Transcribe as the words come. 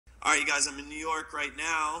All right, you guys, I'm in New York right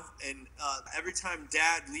now, and every time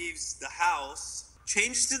Dad leaves the house,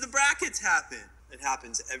 changes to the brackets happen. It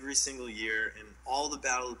happens every single year in all the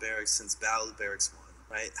Battle of the Berrics since Battle of the Berrics 1,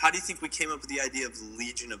 right? How do you think we came up with the idea of the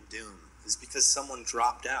Legion of Doom? It's because someone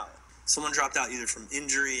dropped out. Someone dropped out either from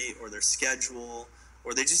injury or their schedule,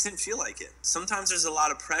 or they just didn't feel like it. Sometimes there's a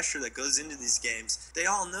lot of pressure that goes into these games. They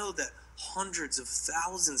all know that hundreds of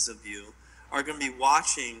thousands of you are going to be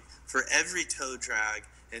watching for every toe drag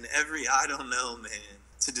and every I don't know, man,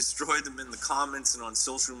 to destroy them in the comments and on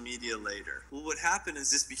social media later. Well, what happened is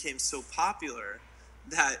this became so popular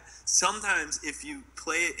that sometimes if you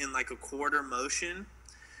play it in like a quarter motion,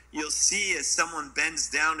 you'll see as someone bends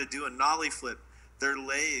down to do a nollie flip, their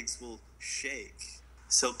legs will shake.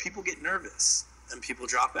 So people get nervous and people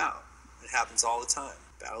drop out. It happens all the time.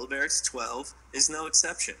 Battle of the Berrics 12 is no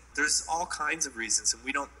exception. There's all kinds of reasons, and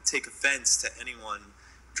we don't take offense to anyone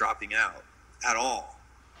dropping out at all.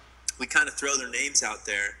 We kind of throw their names out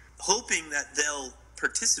there, hoping that they'll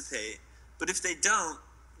participate. But if they don't,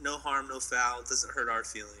 no harm, no foul. It doesn't hurt our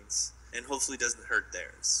feelings, and hopefully doesn't hurt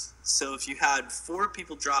theirs. So if you had 4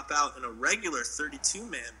 people drop out in a regular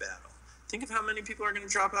 32-man battle, think of how many people are going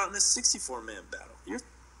to drop out in a 64-man battle. You're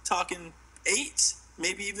talking 8,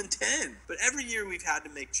 maybe even 10. But every year we've had to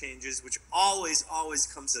make changes, which always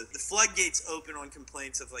comes to the floodgates open on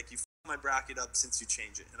complaints of like, you my bracket up since you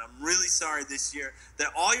changed it. And I'm really sorry this year that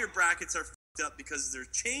all your brackets are fucked up because there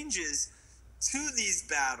are changes to these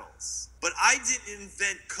battles. But I didn't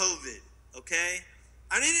invent COVID, okay?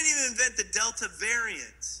 I didn't even invent the Delta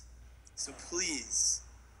variant. So please,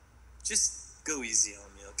 just go easy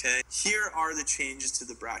on me, okay? Here are the changes to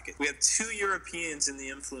the bracket. We have 2 Europeans in the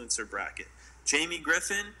influencer bracket, Jamie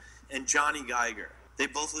Griffin and Johnny Geiger. They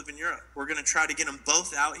both live in Europe. We're going to try to get them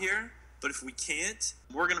both out here. But if we can't,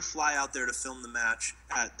 we're going to fly out there to film the match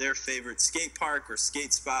at their favorite skate park or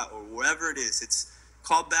skate spot or wherever it is. It's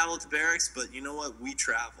called Battle at the Berrics, but you know what? We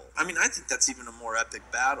travel. I mean, I think that's even a more epic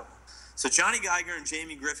battle. So Johnny Geiger and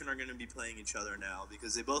Jamie Griffin are going to be playing each other now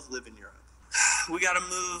because they both live in Europe. We got to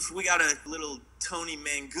move. We got a little Tony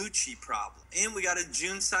Mangucci problem. And we got a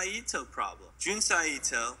Jun Saito problem. Jun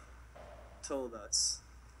Saito told us,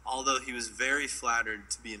 although he was very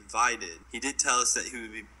flattered to be invited, he did tell us that he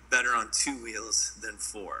would be better on 2 wheels than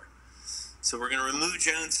 4. So we're going to remove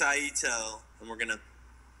Jun Saito, and we're going to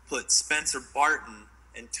put Spencer Barton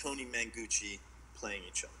and Tony Mangucci playing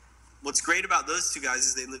each other. What's great about those 2 guys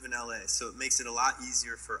is they live in LA, so it makes it a lot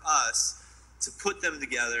easier for us to put them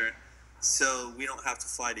together so we don't have to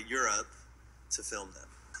fly to Europe to film them.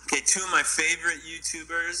 Okay, 2 of my favorite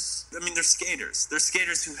YouTubers, I mean, they're skaters. They're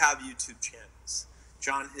skaters who have YouTube channels,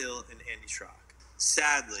 John Hill and Andy Schrock.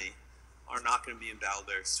 Sadly, are not going to be in Battle of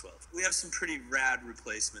the Berrics 12. We have some pretty rad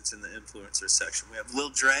replacements in the influencer section. We have Lil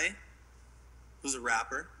Dre, who's a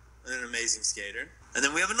rapper and an amazing skater. And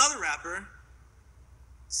then we have another rapper,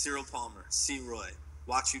 Cyril Palmer, C-Roy,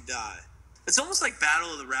 Watch You Die. It's almost like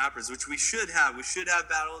Battle of the Rappers, which we should have. We should have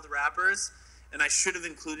Battle of the Rappers, and I should have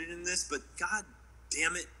included in this, but god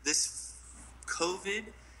damn it, this COVID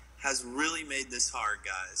has really made this hard,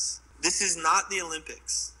 guys. This is not the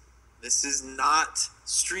Olympics. This is not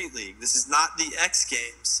Street League. This is not the X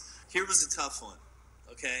Games. Here was a tough one,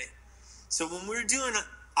 okay? So when we're doing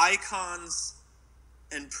icons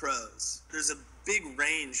and pros, there's a big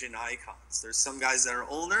range in icons. There's some guys that are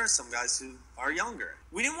older, some guys who are younger.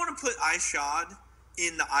 We didn't want to put Ishad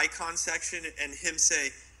in the icon section and him say,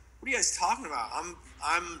 "What are you guys talking about?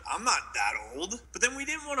 I'm not that old." But then we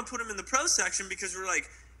didn't want to put him in the pro section because we're like,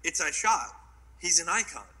 it's Ishad. He's an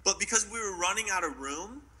icon. But because we were running out of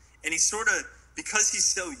room, and he's sort of, because he's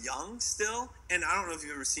so young still, and I don't know if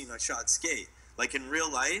you've ever seen Ishad skate, like in real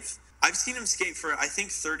life, I've seen him skate for, I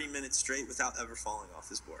think, 30 minutes straight without ever falling off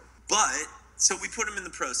his board. But, so we put him in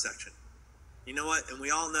the pro section. You know what? And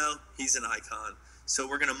we all know he's an icon. So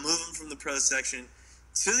we're going to move him from the pro section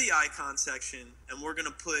to the icon section, and we're going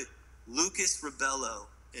to put Lucas Rebello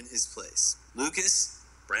in his place. Lucas,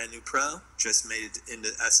 brand new pro, just made it into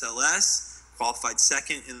SLS. Qualified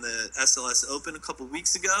second in the SLS Open a couple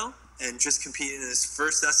weeks ago and just competed in his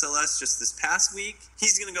first SLS just this past week.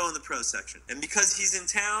 He's going to go in the pro section. And because he's in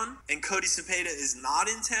town and Cody Cepeda is not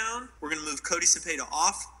in town, we're going to move Cody Cepeda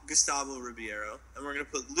off Gustavo Ribeiro, and we're going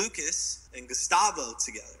to put Lucas and Gustavo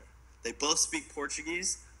together. They both speak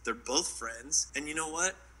Portuguese. They're both friends. And you know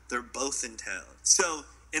what? They're both in town. So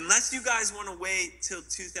unless you guys want to wait till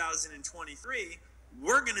 2023,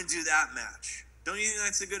 we're going to do that match. Don't you think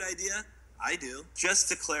that's a good idea? I do. Just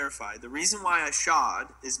to clarify, the reason why Ishad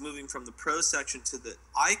is moving from the pro section to the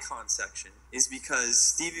icon section is because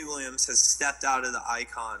Stevie Williams has stepped out of the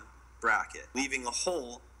icon bracket, leaving a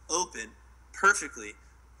hole open perfectly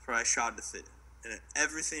for I shod to fit it. And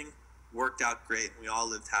everything worked out great, and we all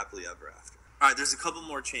lived happily ever after. All right, there's a couple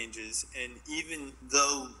more changes, and even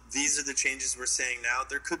though these are the changes we're saying now,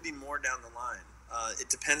 there could be more down the line. It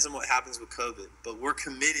depends on what happens with COVID, but we're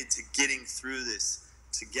committed to getting through this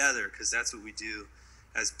together, because that's what we do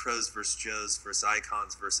as pros versus Joes versus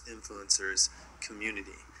icons versus influencers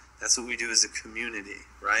community. That's what we do as a community,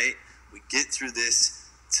 right? We get through this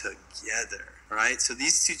together, right? So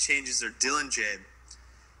these two changes are Dylan Jabe.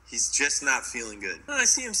 He's just not feeling good. When I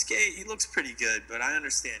see him skate, he looks pretty good, but I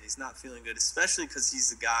understand he's not feeling good, especially because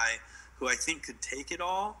he's a guy who I think could take it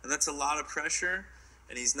all, and that's a lot of pressure,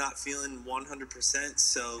 and he's not feeling 100%,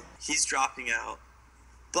 so he's dropping out.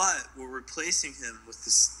 But we're replacing him with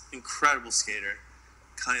this incredible skater,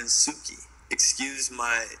 Kayansuki. Excuse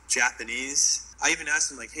my Japanese. I even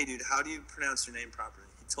asked him, like, hey, dude, how do you pronounce your name properly?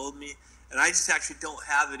 He told me, and I just actually don't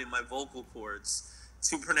have it in my vocal cords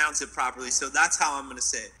to pronounce it properly, so that's how I'm going to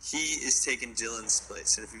say it. He is taking Dylan's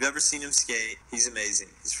place, and if you've ever seen him skate, he's amazing.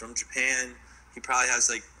 He's from Japan. He probably has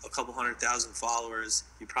like a couple 100,000 followers.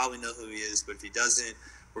 You probably know who he is, but if he doesn't,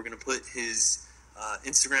 we're going to put his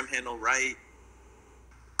Instagram handle right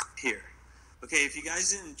here. Okay, if you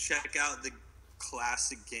guys didn't check out the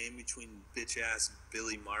classic game between bitch-ass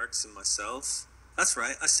Billy Marks and myself, that's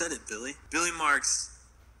right, I said it, Billy. Billy Marks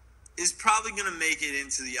is probably going to make it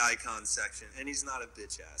into the icon section, and he's not a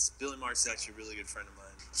bitch-ass. Billy Marks is actually a really good friend of mine.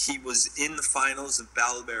 He was in the finals of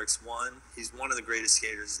Battle At The Berrics 1. He's one of the greatest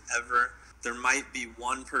skaters ever. There might be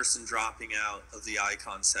one person dropping out of the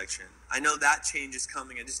icon section. I know that change is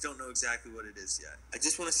coming. I just don't know exactly what it is yet. I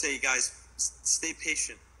just want to say, you guys, stay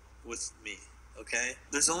patient with me, okay?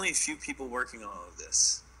 There's only a few people working on all of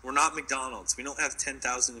this. We're not McDonald's. We don't have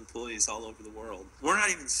 10,000 employees all over the world. We're not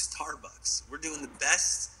even Starbucks. We're doing the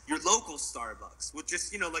best, your local Starbucks, with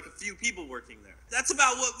just, like a few people working there. That's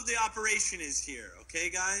about what the operation is here, okay,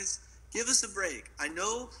 guys? Give us a break. I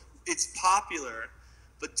know it's popular,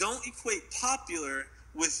 but don't equate popular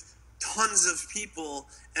with tons of people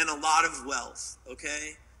and a lot of wealth,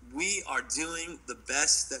 okay? We are doing the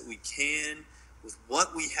best that we can with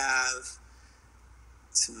what we have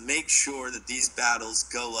to make sure that these battles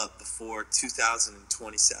go up before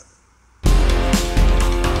 2027.